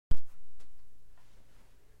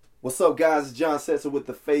What's up, guys? It's John Setzer with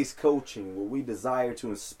The Face Coaching, where we desire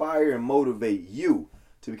to inspire and motivate you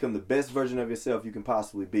to become the best version of yourself you can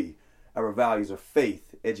possibly be. Our values are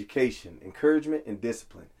faith, education, encouragement, and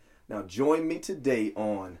discipline. Now join me today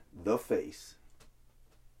on The Face.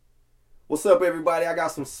 What's up, everybody? I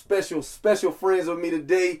got some special friends with me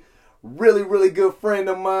today. Really good friend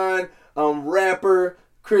of mine, rapper,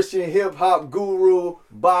 Christian hip-hop guru,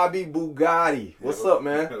 Bobby Bugatti. What's up,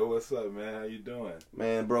 man? What's up, man? How you doing?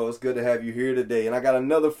 Man, bro, it's good to have you here today. And I got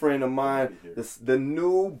another friend of mine,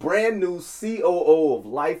 the brand new COO of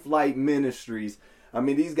Life Light Ministries. I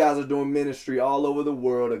mean, these guys are doing ministry all over the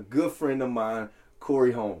world. A good friend of mine,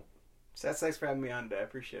 Cory Holm. Thanks for having me on today. I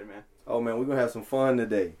appreciate it, man. Oh, man, we're going to have some fun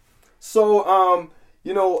today. So,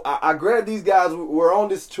 I grabbed these guys. We're on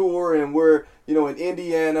this tour, and we're, in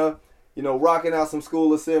Indiana, rocking out some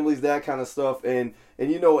school assemblies, that kind of stuff. And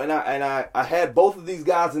I had both of these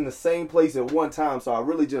guys in the same place at one time, so I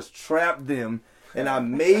really just trapped them, and I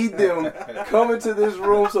made them come into this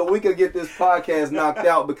room so we could get this podcast knocked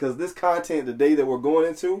out, because this content today that we're going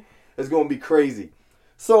into is going to be crazy.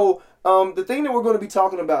 So, the thing that we're going to be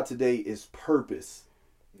talking about today is purpose.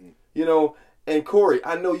 And Cory,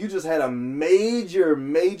 I know you just had a major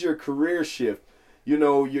career shift.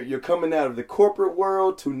 You're coming out of the corporate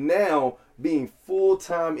world to now being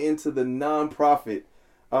full-time into the nonprofit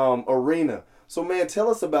arena. So, man, tell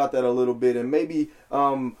us about that a little bit, and maybe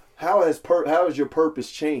how has your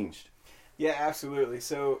purpose changed? Yeah, absolutely.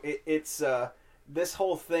 So it's this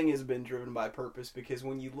whole thing has been driven by purpose, because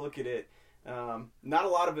when you look at it, not a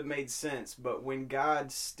lot of it made sense, but when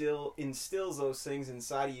God still instills those things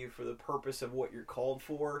inside of you for the purpose of what you're called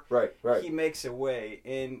for, right. He makes a way.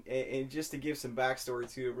 And just to give some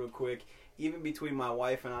backstory to it real quick, even between my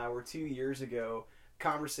wife and I, 2 years ago,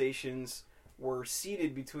 conversations were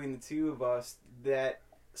seated between the two of us that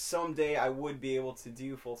someday I would be able to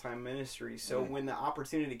do full-time ministry. So when the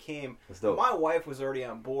opportunity came, my wife was already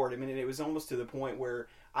on board. I mean, it was almost to the point where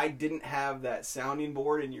I didn't have that sounding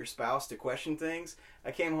board in your spouse to question things.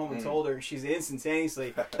 I came home and told her, and she's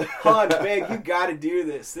instantaneously, "Hon, babe, you got to do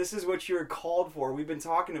this. This is what you're called for. We've been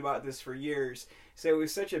talking about this for years." So it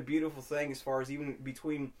was such a beautiful thing, as far as even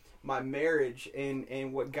between my marriage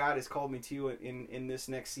and what God has called me to in this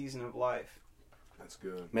next season of life. That's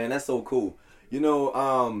good, man. That's so cool.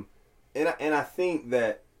 And I think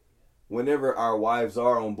that whenever our wives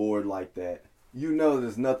are on board like that,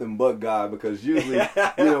 there's nothing but God, because usually,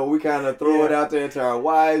 we kind of throw it out there to our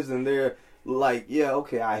wives, and they're like, yeah,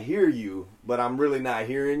 okay, I hear you, but I'm really not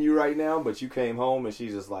hearing you right now. But you came home, and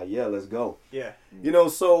she's just like, yeah, let's go. Yeah.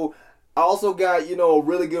 So I also got, a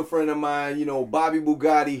really good friend of mine, Bobby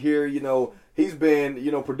Bugatti here. He's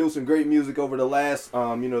been, producing great music over the last, the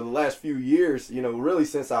last few years, really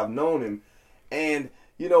since I've known him. And,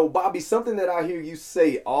 Bobby, something that I hear you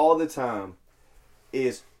say all the time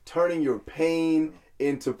is turning your pain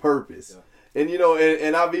into purpose. Yeah.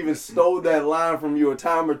 And I've even stole that line from you a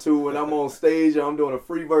time or two when I'm on stage or I'm doing a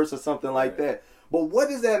free verse or something like that. But what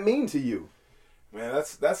does that mean to you? Man,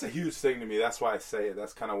 that's a huge thing to me. That's why I say it.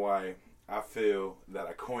 That's kind of why I feel that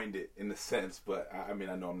I coined it in a sense. But I mean,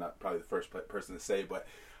 I know I'm not probably the first person to say it, but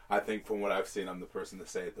I think from what I've seen, I'm the person to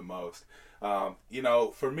say it the most.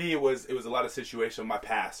 For me, it was a lot of situations in my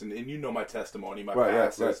past, and my testimony. My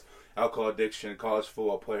past is alcohol addiction, college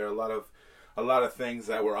football player, a lot of things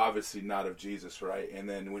that were obviously not of Jesus, right? And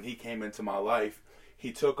then when he came into my life,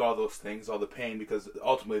 he took all those things, all the pain, because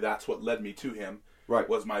ultimately that's what led me to him. Right,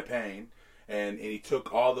 was my pain, and he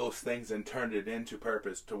took all those things and turned it into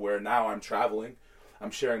purpose, to where now I'm traveling,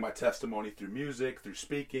 I'm sharing my testimony through music, through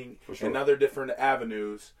speaking, and other different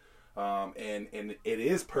avenues. And it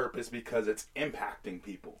is purpose because it's impacting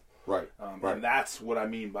people. Right. And that's what I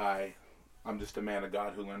mean by I'm just a man of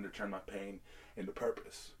God who learned to turn my pain into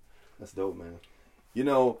purpose. That's dope, man.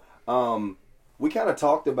 We kind of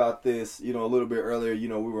talked about this, a little bit earlier. We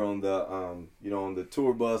were on the, on the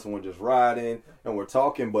tour bus, and we're just riding and we're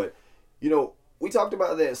talking. But, we talked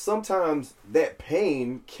about that sometimes that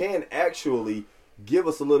pain can actually give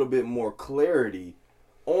us a little bit more clarity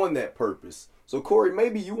on that purpose. So, Cory,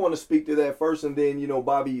 maybe you want to speak to that first, and then,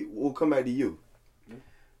 Bobby, we'll come back to you.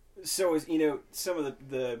 So, some of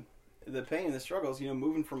the pain and the struggles,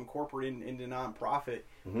 moving from corporate into nonprofit,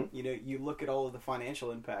 you look at all of the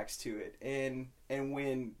financial impacts to it. And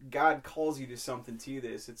when God calls you to something to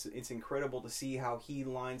this, it's incredible to see how he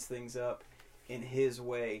lines things up in his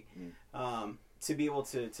way, to be able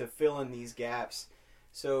to fill in these gaps.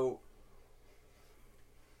 So,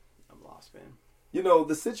 I'm lost, man.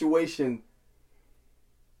 The situation,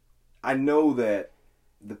 I know that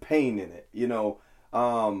the pain in it,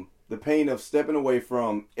 the pain of stepping away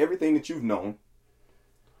from everything that you've known,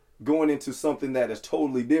 going into something that is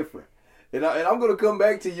totally different. And I'm going to come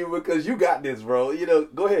back to you because you got this, bro.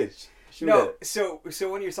 Go ahead. Shoot that.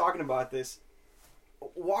 So when you're talking about this,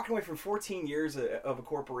 walking away from 14 years of a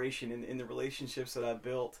corporation and in the relationships that I've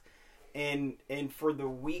built, and for the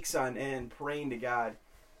weeks on end praying to God,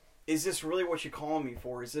 is this really what you're calling me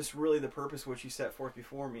for? Is this really the purpose which you set forth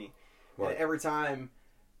before me? Right. And every time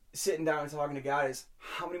sitting down and talking to God is,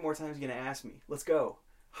 how many more times are you going to ask me? Let's go.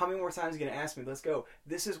 How many more times are you going to ask me? Let's go.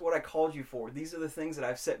 This is what I called you for. These are the things that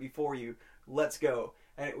I've set before you. Let's go.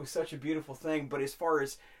 And it was such a beautiful thing. But as far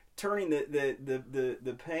as turning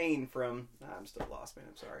the pain from... I'm still lost, man.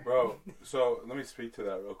 I'm sorry. Bro, so let me speak to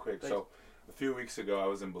that real quick. So a few weeks ago, I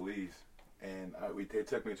was in Belize, and they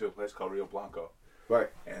took me to a place called Rio Blanco. Right.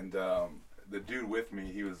 And the dude with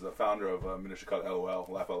me, he was the founder of a ministry called LOL,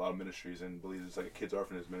 Laugh Out Loud Ministries in Belize. It's like a kids'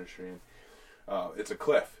 orphanage ministry, and it's a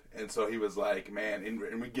cliff. And so he was like, man,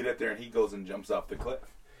 and we get up there, and he goes and jumps off the cliff.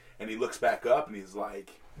 And he looks back up, and he's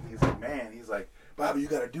like, man, Bobby, you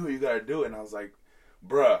got to do it, you got to do it. And I was like,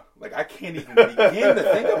 bruh, like, I can't even begin to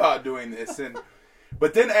think about doing this.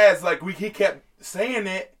 But then as, like, he kept saying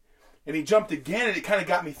it, and he jumped again, and it kind of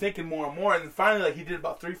got me thinking more and more. And then finally, like, he did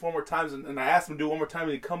about 3-4 more times, and I asked him to do it one more time,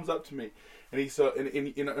 and he comes up to me. And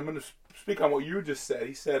and I'm going to speak on what you just said.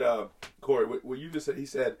 He said, Cory, what you just said, he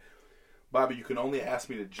said, Bobby, you can only ask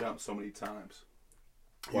me to jump so many times.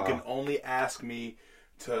 Wow. You can only ask me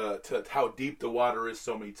to how deep the water is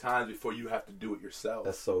so many times before you have to do it yourself.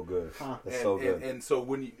 That's so good. So good. And so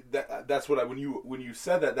when you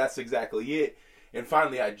said that, that's exactly it. And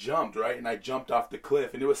finally I jumped, right? And I jumped off the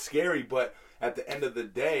cliff, and it was scary, but at the end of the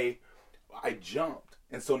day, I jumped.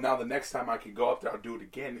 And so now the next time I can go up there, I'll do it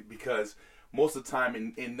again, because most of the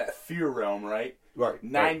time in that fear realm, right? Right.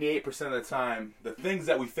 98% of the time, the things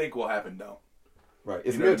that we think will happen don't. Right.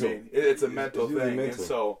 It's mental. What I mean? It's a mental thing. Mental. And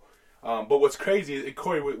so, but what's crazy,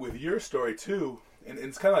 Cory, with your story too, and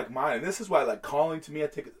it's kind of like mine. And this is why, like, calling to me, I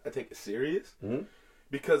take it serious,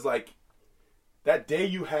 because like that day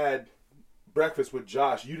you had breakfast with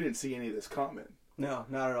Josh, you didn't see any of this coming. No,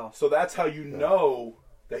 not at all. So that's how you know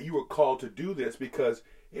that you were called to do this, because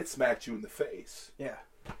it smacked you in the face. Yeah.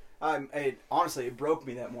 Honestly, it broke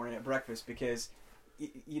me that morning at breakfast, because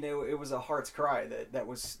it was a heart's cry that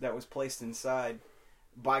was placed inside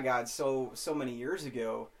by God so many years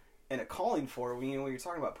ago, and a calling for it. When you're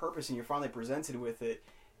talking about purpose and you're finally presented with it,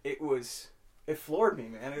 it floored me,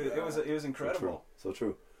 man. It was incredible. So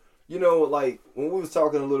true. Like when we was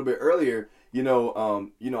talking a little bit earlier,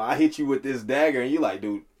 I hit you with this dagger, and you like,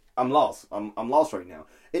 dude, I'm lost. I'm lost right now.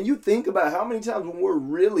 And you think about how many times when we're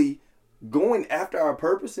really going after our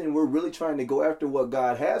purpose and we're really trying to go after what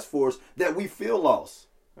God has for us, that we feel lost.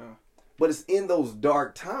 But it's in those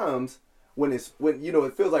dark times when it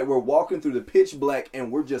feels like we're walking through the pitch black,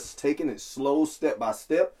 and we're just taking it slow, step by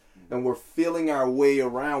step, and we're feeling our way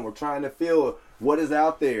around. We're trying to feel what is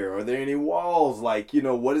out there. Are there any walls? Like,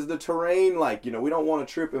 what is the terrain like? We don't want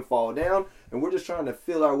to trip and fall down, and we're just trying to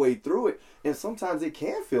feel our way through it. And sometimes it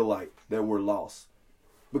can feel like that we're lost,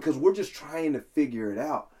 because we're just trying to figure it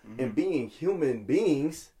out. And being human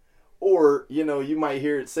beings, or, you might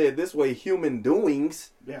hear it said this way, human doings.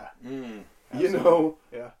 Yeah.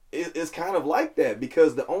 Yeah. It's kind of like that,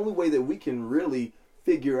 because the only way that we can really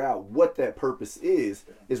figure out what that purpose is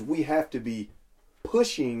we have to be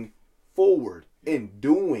pushing forward and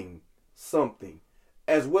doing something,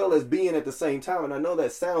 as well as being at the same time. And I know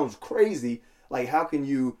that sounds crazy, like, how can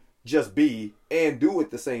you just be and do at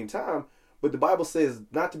the same time? But the Bible says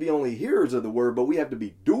not to be only hearers of the word, but we have to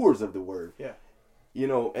be doers of the word. Yeah.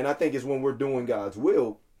 And I think it's when we're doing God's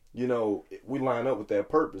will, we line up with that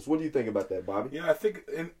purpose. What do you think about that, Bobby? Yeah, I think,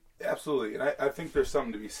 absolutely. And I think there's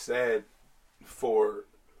something to be said for,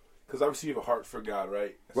 because obviously you have a heart for God,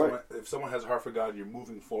 right? If someone has a heart for God, you're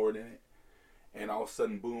moving forward in it, and all of a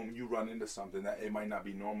sudden, boom, you run into something that it might not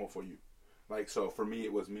be normal for you. Like, so for me,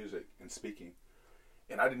 it was music and speaking.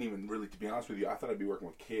 And I didn't even really, to be honest with you, I thought I'd be working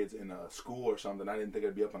with kids in a school or something. I didn't think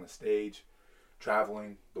I'd be up on a stage,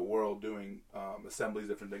 traveling the world, doing assemblies,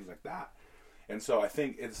 different things like that. And so I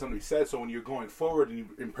think it's something to be said. So when you're going forward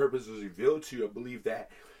and purpose is revealed to you, I believe that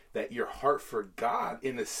your heart for God,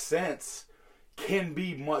 in a sense, can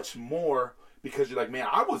be much more, because you're like, man,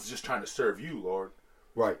 I was just trying to serve you, Lord.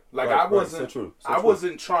 Right. Like, right, I wasn't, right. So true. I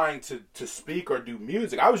wasn't trying to speak or do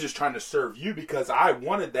music. I was just trying to serve you, because I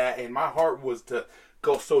wanted that, and my heart was to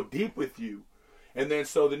go so deep with you. And then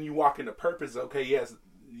you walk into purpose. Okay, yes,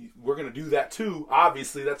 we're going to do that too.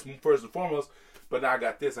 Obviously, that's first and foremost. But now I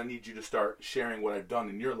got this. I need you to start sharing what I've done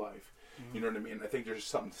in your life. Mm-hmm. You know what I mean? I think there's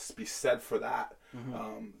something to be said for that.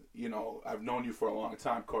 Mm-hmm. I've known you for a long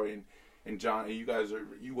time, Cory and John, and you guys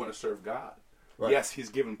you want to serve God. Right. Yes, he's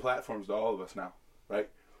given platforms to all of us now, right?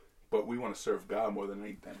 But we want to serve God more than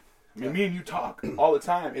anything. I mean, me and you talk all the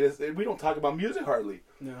time. We don't talk about music hardly.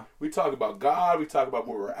 No. We talk about God. We talk about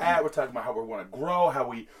where we're at. We're talking about how we want to grow, how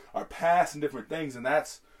we are past and different things, and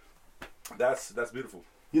that's beautiful.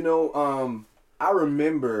 You know, I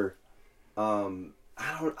remember, I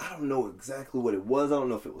don't know exactly what it was. I don't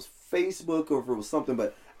know if it was Facebook or if it was something,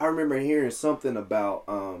 but I remember hearing something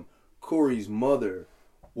about Cory's mother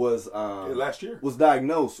was last year was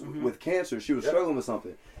diagnosed with cancer. She was struggling with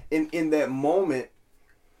something, and in that moment,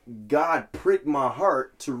 God pricked my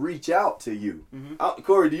heart to reach out to you.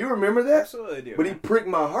 Cory, do you remember that? Absolutely I do. But he pricked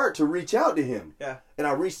my heart to reach out to him. Yeah. And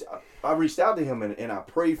I reached out to him and I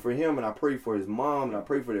prayed for him and I prayed for his mom and I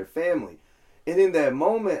prayed for their family. And in that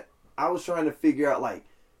moment, I was trying to figure out, like,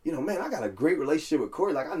 you know, man, I got a great relationship with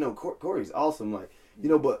Cory. Like, I know Cory's awesome. Like, you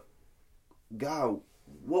know, but God,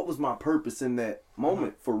 what was my purpose in that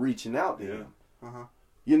moment for reaching out to him?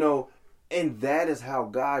 You know, and that is how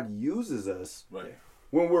God uses us. Right.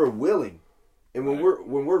 When we're willing, and when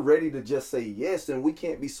we're ready to just say yes, and we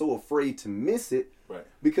can't be so afraid to miss it, right?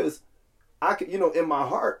 Because I could, you know, in my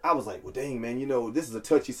heart, I was like, well, dang, man, you know, this is a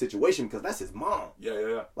touchy situation because that's his mom.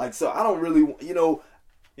 Yeah. Like, so I don't really, you know,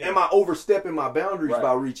 am I overstepping my boundaries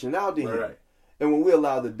by reaching out to him? Right. And when we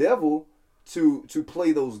allow the devil to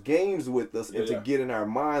play those games with us and to get in our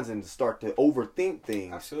minds and to start to overthink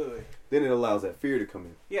things, absolutely, then it allows that fear to come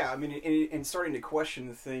in. Yeah, I mean, and starting to question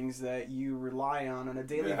the things that you rely on a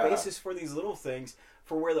daily basis for these little things,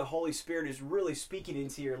 for where the Holy Spirit is really speaking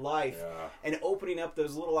into your life and opening up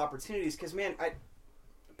those little opportunities. Because, man,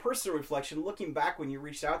 personal reflection, looking back when you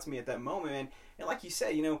reached out to me at that moment, man, and like you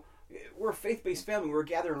said, you know, we're a faith-based family. We're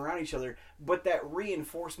gathering around each other, but that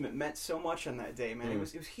reinforcement meant so much on that day, man. It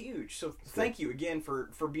was huge. So thank you again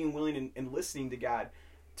for being willing and listening to God,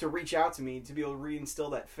 to reach out to me, to be able to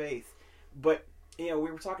reinstill that faith. But, you know,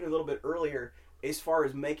 we were talking a little bit earlier as far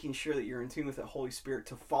as making sure that you're in tune with the Holy Spirit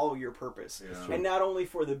to follow your purpose. And not only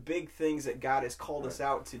for the big things that God has called us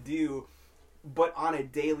out to do, but on a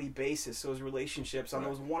daily basis, those relationships, on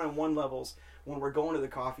those one-on-one levels, when we're going to the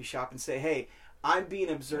coffee shop and say, hey, I'm being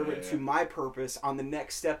observant to my purpose on the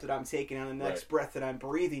next step that I'm taking, on the next breath that I'm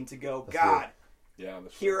breathing, to go, God,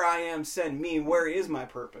 here I am, send me. Where is my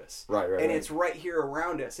purpose? And it's right here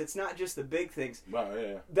around us. It's not just the big things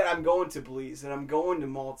that I'm going to Belize, that I'm going to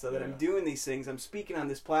Malta, that I'm doing these things, I'm speaking on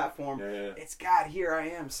this platform. It's God, here I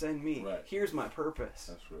am, send me. Here's my purpose.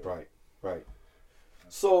 That's Right.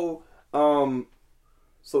 So, I'm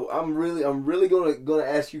really gonna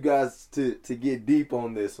ask you guys to get deep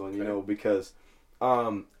on this one, you know, because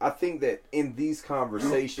I think that in these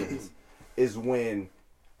conversations is when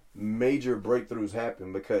major breakthroughs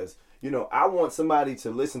happen, because, you know, I want somebody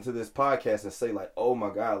to listen to this podcast and say, like, oh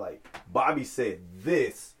my God, like, Bobby said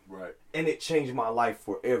this, and it changed my life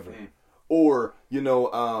forever. Or, you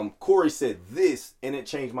know, Cory said this and it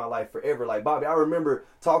changed my life forever. Like, Bobby, I remember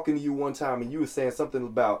talking to you one time and you were saying something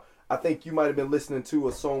about, I think you might have been listening to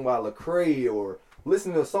a song by Lecrae or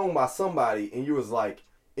listening to a song by somebody, and you was like,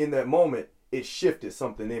 in that moment, it shifted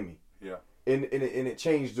something in me. And it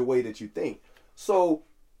changed the way that you think. So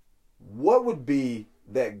what would be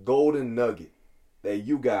that golden nugget that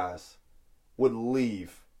you guys would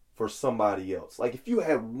leave for somebody else? Like, if you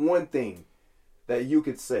had one thing that you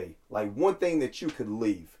could say, like one thing that you could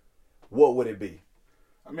leave, what would it be?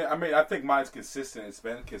 I mean, I think mine's consistent. It's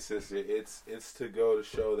been consistent. It's to go to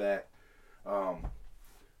show that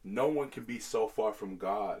no one can be so far from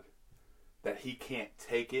God that he can't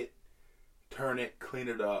take it, turn it, clean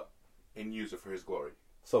it up, and use it for his glory.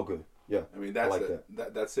 So good. Yeah. I mean, that's like it.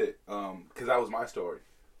 That's it. Because that was my story.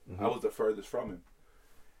 I was the furthest from him.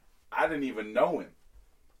 I didn't even know him.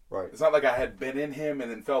 Right. It's not like I had been in him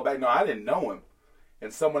and then fell back. No, I didn't know him.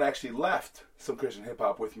 And someone actually left some Christian hip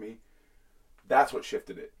hop with me. That's what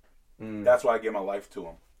shifted it. That's why I gave my life to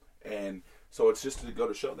him. And so it's just to go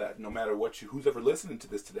to show that no matter who's ever listening to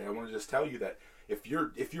this today, I want to just tell you that if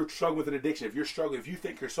you're struggling with an addiction, if you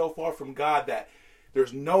think you're so far from God that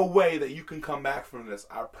there's no way that you can come back from this,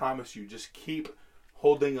 I promise you, just keep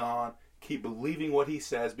holding on, keep believing what he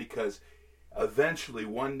says, because eventually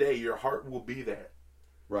one day your heart will be there.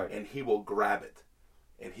 Right. And he will grab it.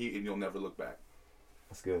 And you'll never look back.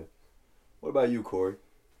 That's good. What about you, Cory?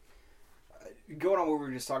 Going on what we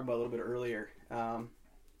were just talking about a little bit earlier,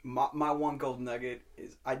 my one gold nugget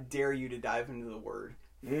is I dare you to dive into the Word.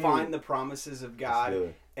 Find the promises of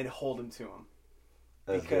God and hold them to him.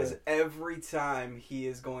 Because every time he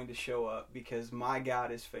is going to show up, because my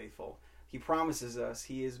God is faithful. He promises us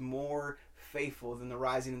he is more faithful than the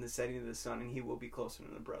rising and the setting of the sun, and he will be closer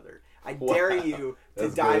than a brother. I dare you to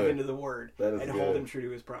dive into the Word and hold him true to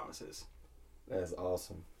his promises. That's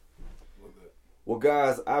awesome. Love that. Well,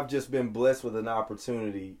 guys, I've just been blessed with an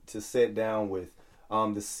opportunity to sit down with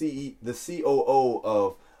the COO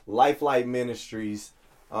of Life Light Ministries,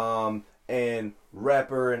 and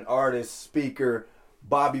rapper and artist, speaker,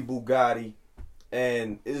 Bobby Bugatti.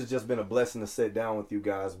 And it has just been a blessing to sit down with you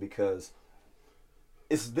guys, because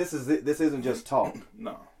this isn't just talk.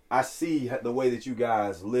 No. I see the way that you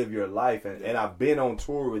guys live your life, and I've been on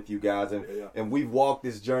tour with you guys, and we've walked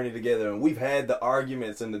this journey together, and we've had the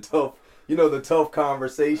arguments and the tough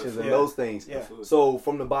conversations and those things. Yeah. So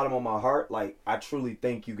from the bottom of my heart, like, I truly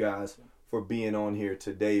thank you guys for being on here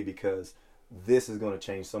today, because this is going to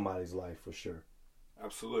change somebody's life for sure.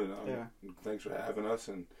 Absolutely. No, thanks for having us,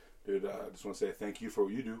 and dude, I just want to say thank you for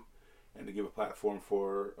what you do, and to give a platform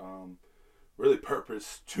for really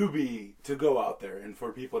purpose to go out there, and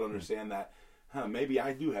for people to understand that maybe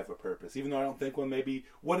I do have a purpose, even though I don't think one. Maybe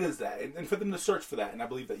what is that, and for them to search for that. And I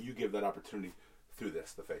believe that you give that opportunity through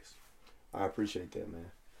this, The Face. I appreciate that,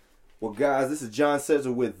 man. Well, guys, this is John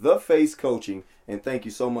Cesar with The Face Coaching, and thank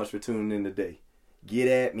you so much for tuning in today. Get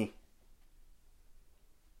at me.